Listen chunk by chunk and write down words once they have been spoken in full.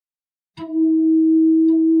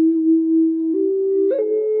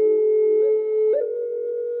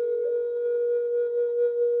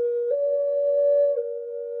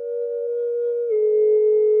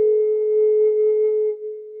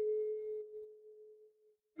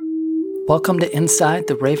Welcome to Inside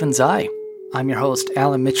the Raven's Eye. I'm your host,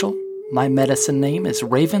 Alan Mitchell. My medicine name is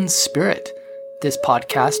Raven Spirit. This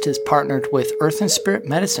podcast is partnered with Earth and Spirit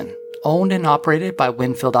Medicine, owned and operated by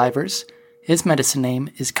Winfield Ivers. His medicine name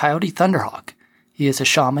is Coyote Thunderhawk. He is a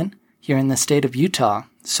shaman here in the state of Utah,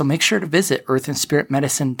 so make sure to visit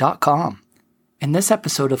earthandspiritmedicine.com. In this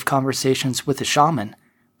episode of Conversations with a Shaman,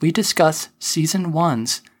 we discuss Season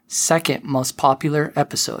 1's second most popular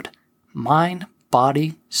episode, Mind,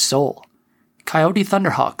 Body, Soul. Coyote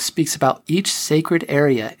Thunderhawk speaks about each sacred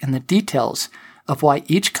area and the details of why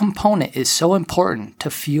each component is so important to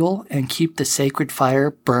fuel and keep the sacred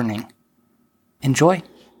fire burning. Enjoy.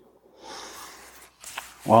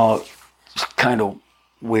 Well, it's kind of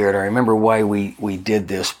weird. I remember why we did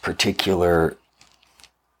this particular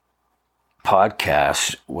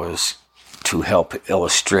podcast was to help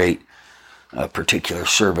illustrate a particular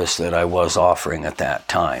service that I was offering at that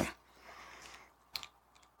time.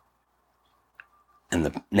 And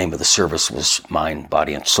the name of the service was Mind,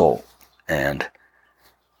 Body, and Soul. And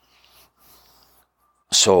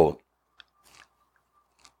so,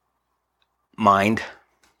 mind,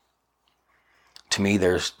 to me,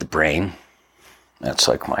 there's the brain. That's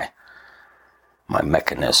like my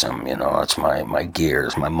mechanism, it's my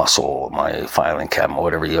gears, my muscle, my filing cabinet,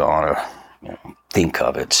 whatever you want to think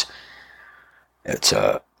of.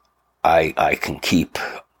 I can keep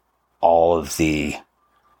all of the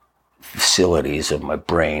facilities of my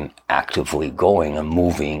brain actively going and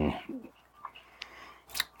moving.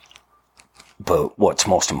 But what's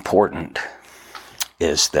most important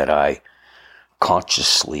is that I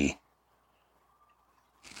consciously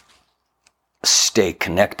stay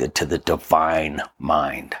connected to the divine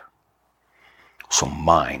mind. So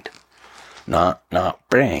mind, not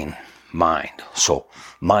brain, mind. So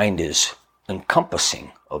mind is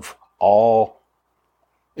encompassing of all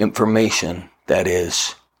information that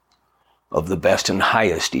is of the best and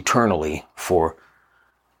highest eternally for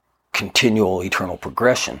continual eternal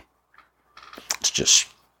progression. It's just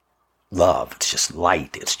love. It's just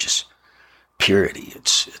light. It's just purity.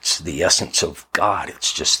 It's the essence of God.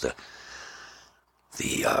 It's just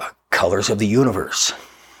the colors of the universe.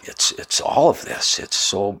 It's all of this. It's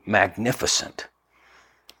so magnificent.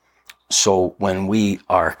 So when we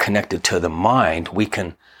are connected to the mind, we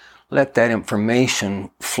can let that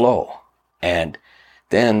information flow. And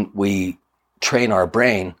then we train our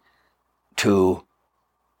brain to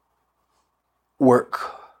work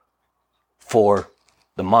for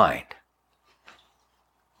the mind.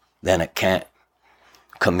 Then it can't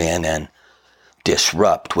come in and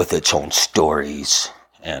disrupt with its own stories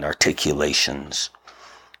and articulations,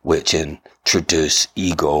 which introduce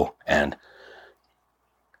ego and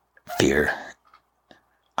fear,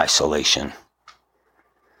 isolation,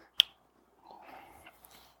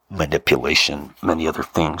 manipulation, many other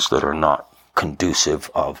things that are not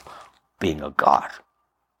conducive of being a god.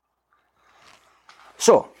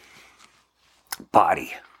 So,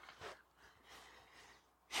 body.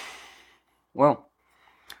 Well,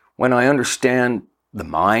 when I understand the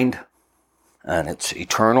mind, and it's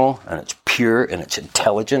eternal, and it's pure, and it's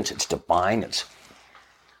intelligence, it's divine, it's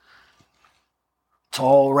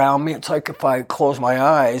all around me. It's like if I close my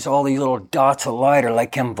eyes, all these little dots of light are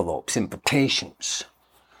like envelopes, invitations.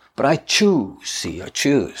 But I choose.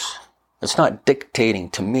 It's not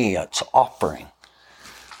dictating to me, it's offering.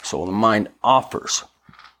 So the mind offers,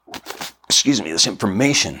 this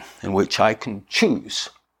information in which I can choose.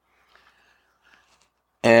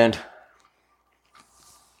 And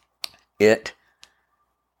it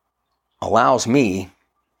allows me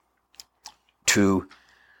to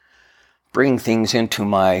bring things into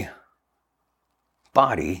my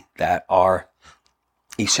body that are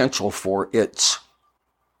essential for its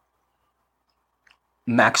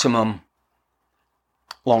maximum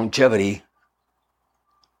longevity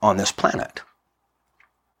on this planet.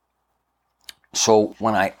 So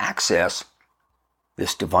when I access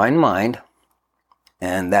this divine mind,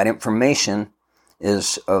 and that information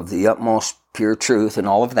is of the utmost pure truth and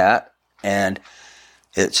all of that, and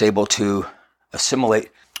it's able to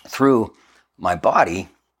assimilate through my body,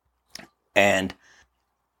 and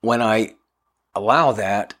when I allow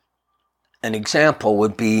that, an example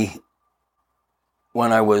would be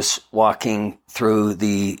when I was walking through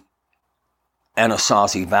the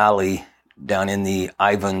Anasazi Valley down in the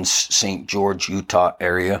Ivins, St. George, Utah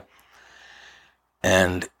area.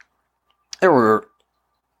 And there were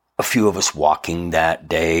a few of us walking that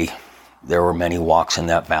day. There were many walks in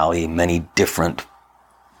that valley. Many different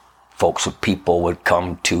folks of people would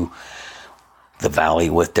come to the valley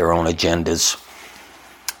with their own agendas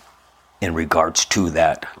in regards to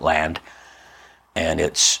that land and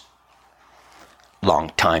its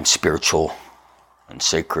long-time spiritual and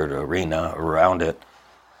sacred arena around it.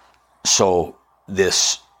 So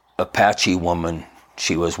this Apache woman,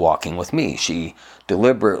 she was walking with me. She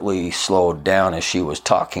deliberately slowed down as she was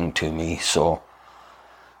talking to me so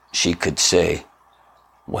she could say,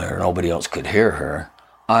 where nobody else could hear her,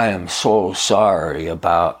 I am so sorry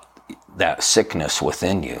about that sickness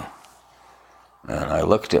within you. And I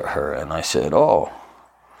looked at her and I said, oh,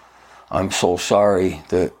 I'm so sorry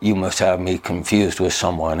that you must have me confused with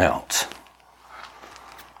someone else.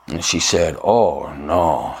 And she said, oh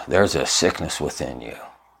no, there's a sickness within you.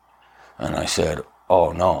 And I said,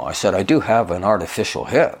 oh no. I said, I do have an artificial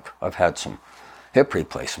hip. I've had some hip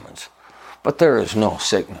replacements, but there is no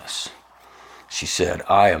sickness. She said,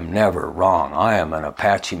 I am never wrong. I am an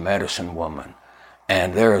Apache medicine woman,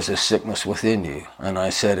 and there is a sickness within you. And I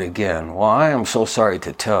said again, well, I am so sorry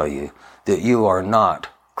to tell you that you are not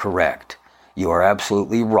correct. You are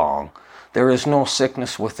absolutely wrong. There is no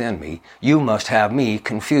sickness within me. You must have me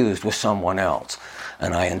confused with someone else.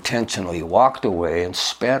 And I intentionally walked away and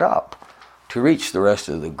sped up to reach the rest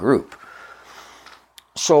of the group.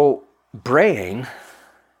 So brain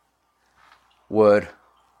would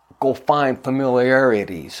go find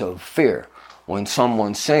familiarities of fear. When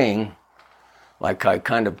someone's saying, like I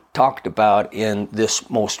kind of talked about in this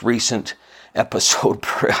most recent episode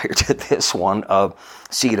prior to this one of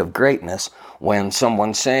Seed of Greatness, when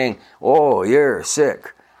someone's saying, oh, you're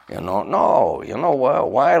sick, no,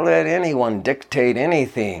 why let anyone dictate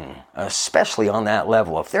anything, especially on that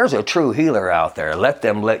level? If there's a true healer out there, let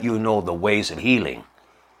them let you know the ways of healing.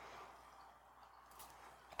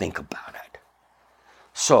 Think about it.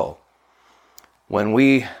 So, when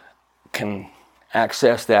we can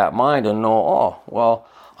access that mind and know, oh, well,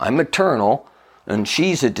 I'm eternal and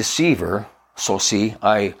she's a deceiver, so see,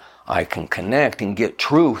 I can connect and get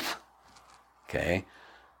truth, okay?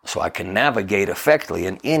 So I can navigate effectively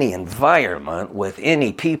in any environment, with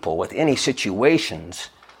any people, with any situations,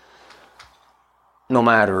 no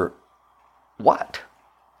matter what.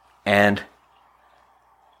 And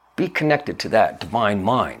be connected to that divine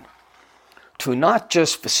mind. To not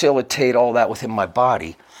just facilitate all that within my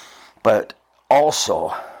body, but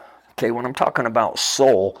also, okay, when I'm talking about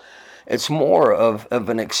soul, it's more of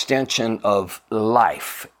an extension of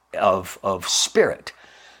life, of spirit.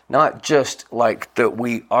 Not just like that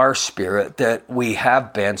we are spirit, that we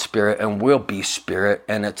have been spirit and will be spirit,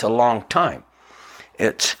 and it's a long time.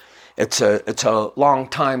 It's a long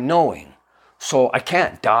time knowing. So I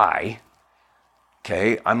can't die.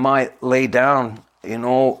 Okay, I might lay down, an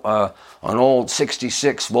old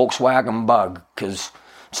 66 Volkswagen Bug because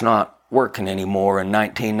it's not working anymore in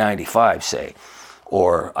 1995, say.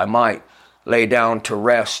 Or I might lay down to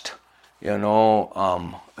rest, an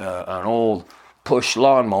old push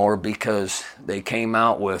lawnmower because they came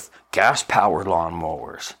out with gas-powered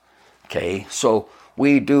lawnmowers. Okay, so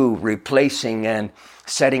we do replacing and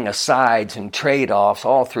setting asides and trade-offs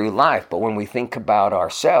all through life. But when we think about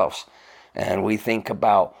ourselves and we think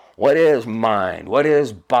about what is mind, what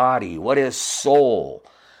is body, what is soul,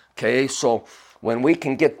 okay, so when we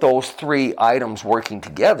can get those three items working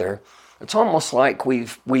together, it's almost like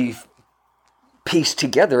we've pieced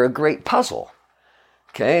together a great puzzle.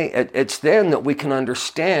 Okay, it's then that we can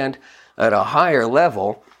understand at a higher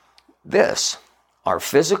level this, our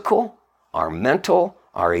physical, our mental,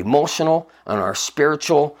 our emotional, and our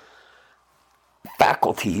spiritual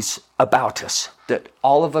faculties about us, that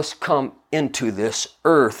all of us come into this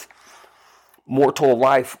earth, mortal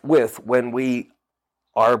life with when we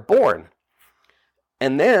are born.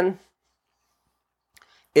 And then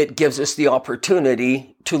it gives us the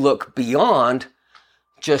opportunity to look beyond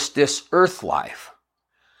just this earth life.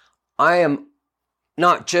 I am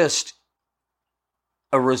not just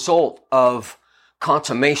a result of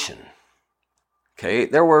consummation. Okay,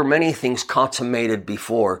 there were many things consummated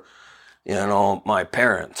before, my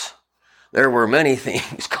parents. There were many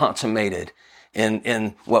things consummated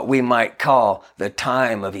in what we might call the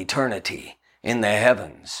time of eternity, in the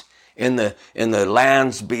heavens, in the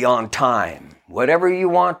lands beyond time. Whatever you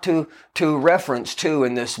want to reference to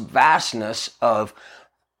in this vastness of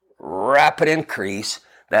rapid increase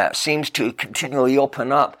that seems to continually open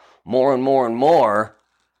up more and more and more,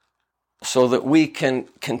 so that we can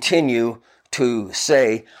continue to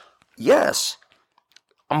say, yes,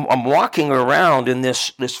 I'm walking around in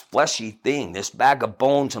this fleshy thing, this bag of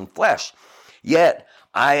bones and flesh, yet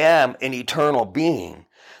I am an eternal being.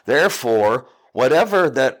 Therefore, whatever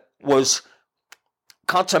that was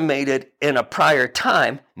consummated in a prior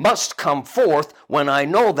time must come forth when I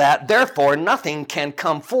know that. Therefore, nothing can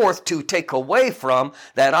come forth to take away from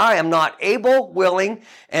that I am not able, willing,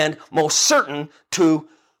 and most certain to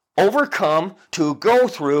overcome, to go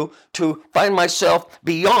through, to find myself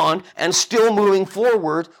beyond and still moving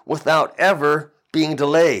forward without ever being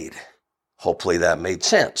delayed. Hopefully that made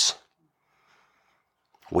sense.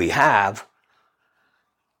 We have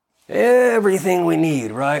everything we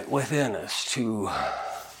need right within us to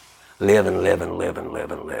live and live and live and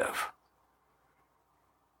live and live.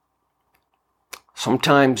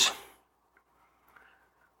 Sometimes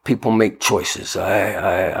people make choices.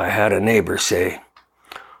 I had a neighbor say,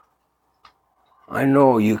 I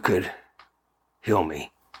know you could heal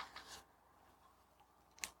me.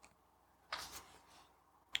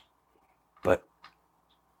 But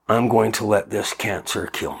I'm going to let this cancer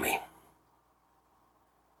kill me.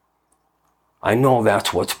 I know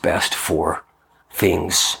that's what's best for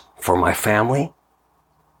things for my family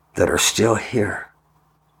that are still here.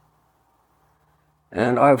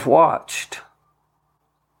 And I've watched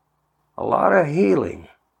a lot of healing,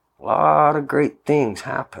 a lot of great things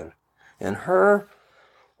happen. And her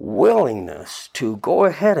willingness to go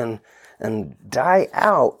ahead and die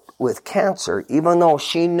out with cancer, even though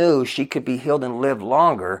she knew she could be healed and live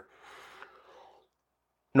longer,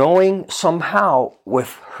 knowing somehow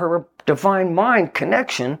with her divine mind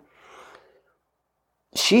connection,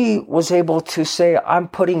 she was able to say, I'm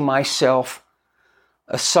putting myself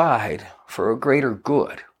aside for a greater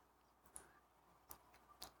good.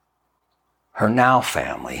 Her now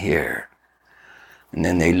family here. And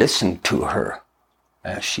then they listen to her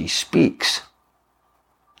as she speaks.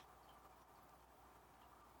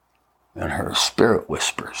 And her spirit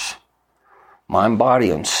whispers. Mind, body,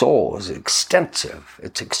 and soul is extensive.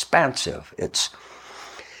 It's expansive. It's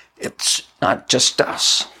not just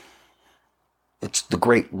us. It's the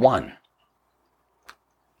Great One.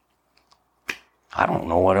 I don't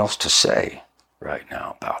know what else to say right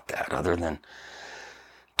now about that other than,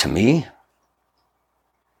 to me,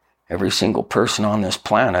 every single person on this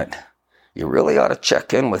planet, you really ought to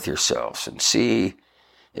check in with yourselves and see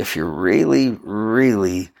if you're really,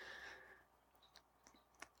 really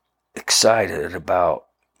excited about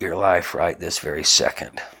your life right this very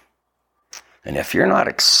second. And if you're not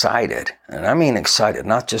excited, and I mean excited,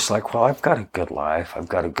 not just like, well, I've got a good life, I've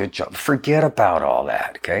got a good job. Forget about all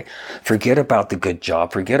that, okay? Forget about the good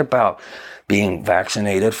job. Forget about being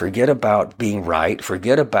vaccinated. Forget about being right.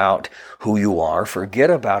 Forget about who you are.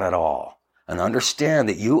 Forget about it all. And understand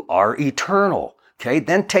that you are eternal, okay?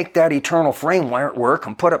 Then take that eternal framework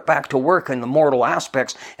and put it back to work in the mortal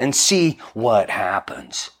aspects and see what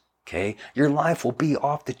happens, okay? Your life will be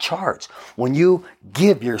off the charts when you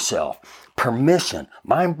give yourself permission,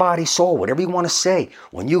 mind, body, soul, whatever you want to say.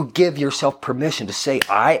 When you give yourself permission to say,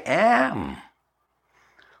 I am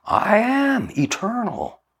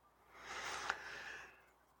eternal.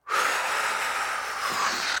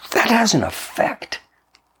 That has an effect,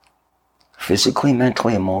 physically,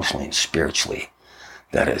 mentally, emotionally, and spiritually,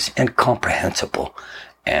 that is incomprehensible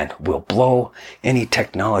and will blow any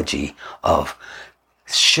technology of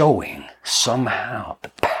showing somehow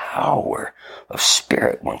the power of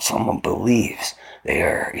spirit when someone believes they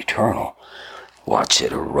are eternal. Watch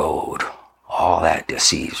it erode all that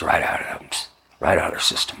disease right out of them, right out of their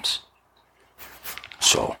systems.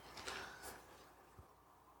 So,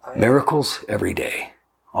 miracles every day,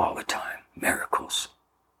 all the time. Miracles.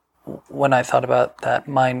 When I thought about that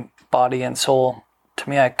mind, body, and soul, to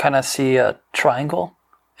me I kind of see a triangle,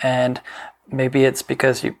 and maybe it's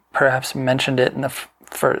because you perhaps mentioned it in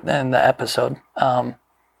the episode,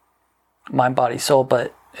 mind, body, soul,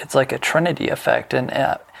 but it's like a Trinity effect, and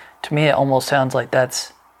to me it almost sounds like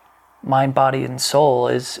that's mind, body, and soul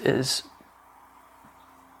is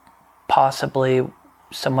possibly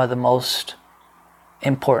some of the most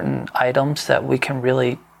important items that we can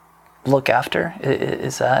really look after.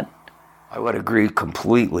 Is that? I would agree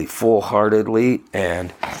completely, full-heartedly,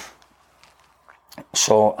 and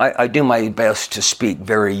so I do my best to speak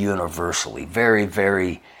very universally, very,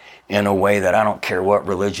 very in a way that I don't care what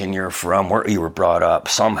religion you're from, where you were brought up,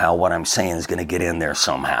 somehow what I'm saying is going to get in there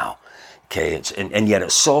somehow. Okay, and yet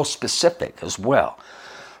it's so specific as well.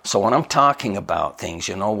 So when I'm talking about things,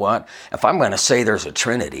 you know what? If I'm going to say there's a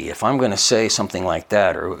Trinity, if I'm going to say something like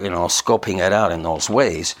that, or, scoping it out in those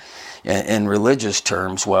ways, in religious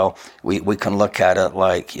terms, well, we can look at it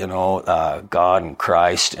like, God and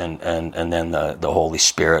Christ and then the Holy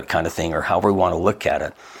Spirit kind of thing, or however we want to look at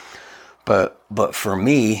it. But for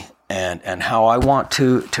me, and how I want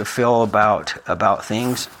to feel about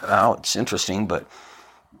things, it's interesting, but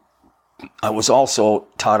I was also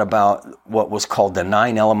taught about what was called the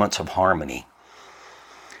 9 elements of harmony.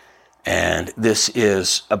 And this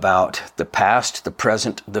is about the past, the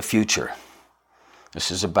present, the future.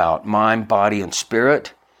 This is about mind, body, and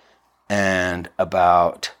spirit, and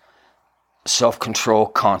about self-control,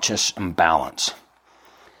 conscious, and balance.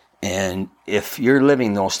 And if you're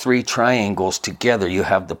living those three triangles together, you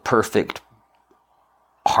have the perfect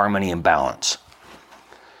harmony and balance.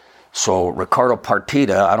 So Riccardo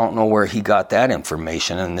Partita, I don't know where he got that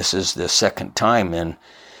information, and this is the second time in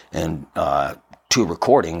 2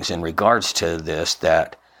 recordings in regards to this,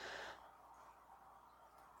 that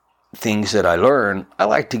things that I learn, I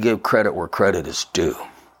like to give credit where credit is due.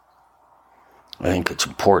 I think it's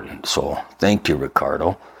important. So thank you,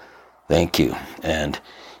 Riccardo. Thank you. And,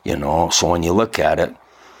 so when you look at it,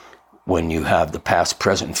 when you have the past,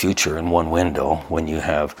 present, and future in one window, when you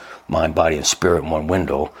have mind, body, and spirit in one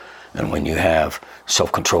window, and when you have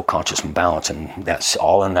self-control, conscious, and balance, and that's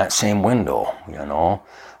all in that same window,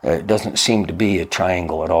 it doesn't seem to be a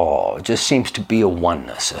triangle at all. It just seems to be a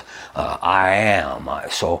oneness. I am.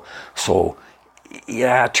 So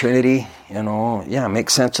yeah, Trinity,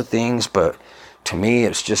 makes sense of things, but to me,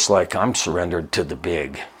 it's just like I'm surrendered to the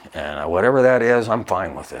big. And whatever that is, I'm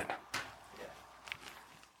fine with it.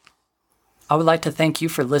 I would like to thank you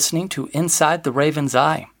for listening to Inside the Raven's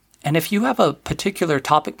Eye. And if you have a particular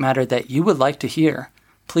topic matter that you would like to hear,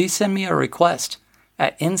 please send me a request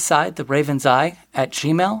at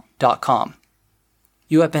insidetheravenseye@gmail.com.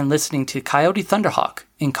 You have been listening to Coyote Thunderhawk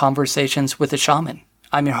in Conversations with a Shaman.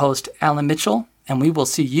 I'm your host, Alan Mitchell, and we will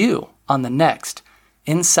see you on the next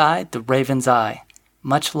Inside the Raven's Eye.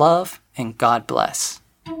 Much love and God bless.